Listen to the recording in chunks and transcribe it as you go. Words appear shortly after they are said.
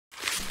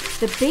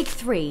The big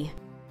three.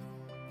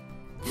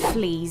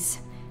 Fleas.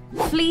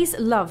 Fleas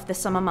love the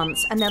summer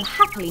months and they'll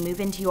happily move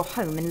into your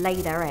home and lay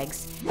their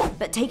eggs.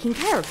 But taking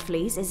care of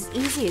fleas is as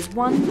easy as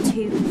 1,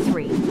 2,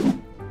 3.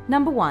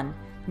 Number 1.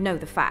 Know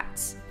the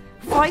facts.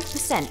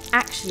 5%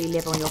 actually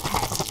live on your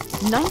pet.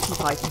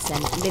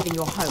 95% live in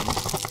your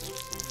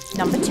home.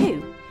 Number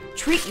 2.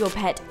 Treat your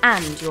pet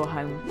and your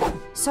home.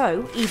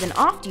 So, even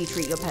after you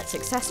treat your pet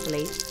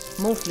successfully,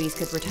 more fleas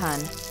could return.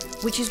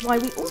 Which is why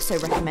we also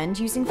recommend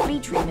using flea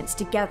treatments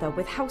together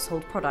with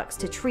household products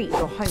to treat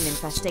your home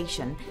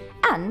infestation.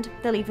 And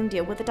they'll even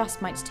deal with the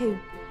dust mites too.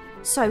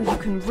 So you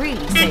can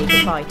really say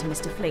goodbye to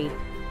Mr. Flea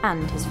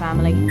and his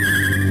family.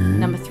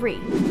 Number 3.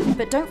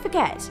 But don't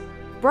forget,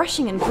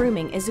 brushing and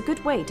grooming is a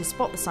good way to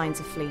spot the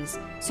signs of fleas,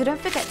 so don't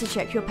forget to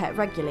check your pet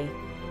regularly.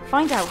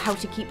 Find out how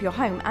to keep your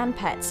home and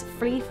pets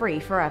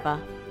flea-free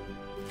forever.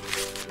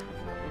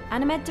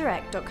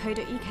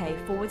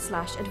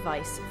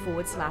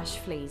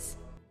 animeddirect.co.uk/advice/fleas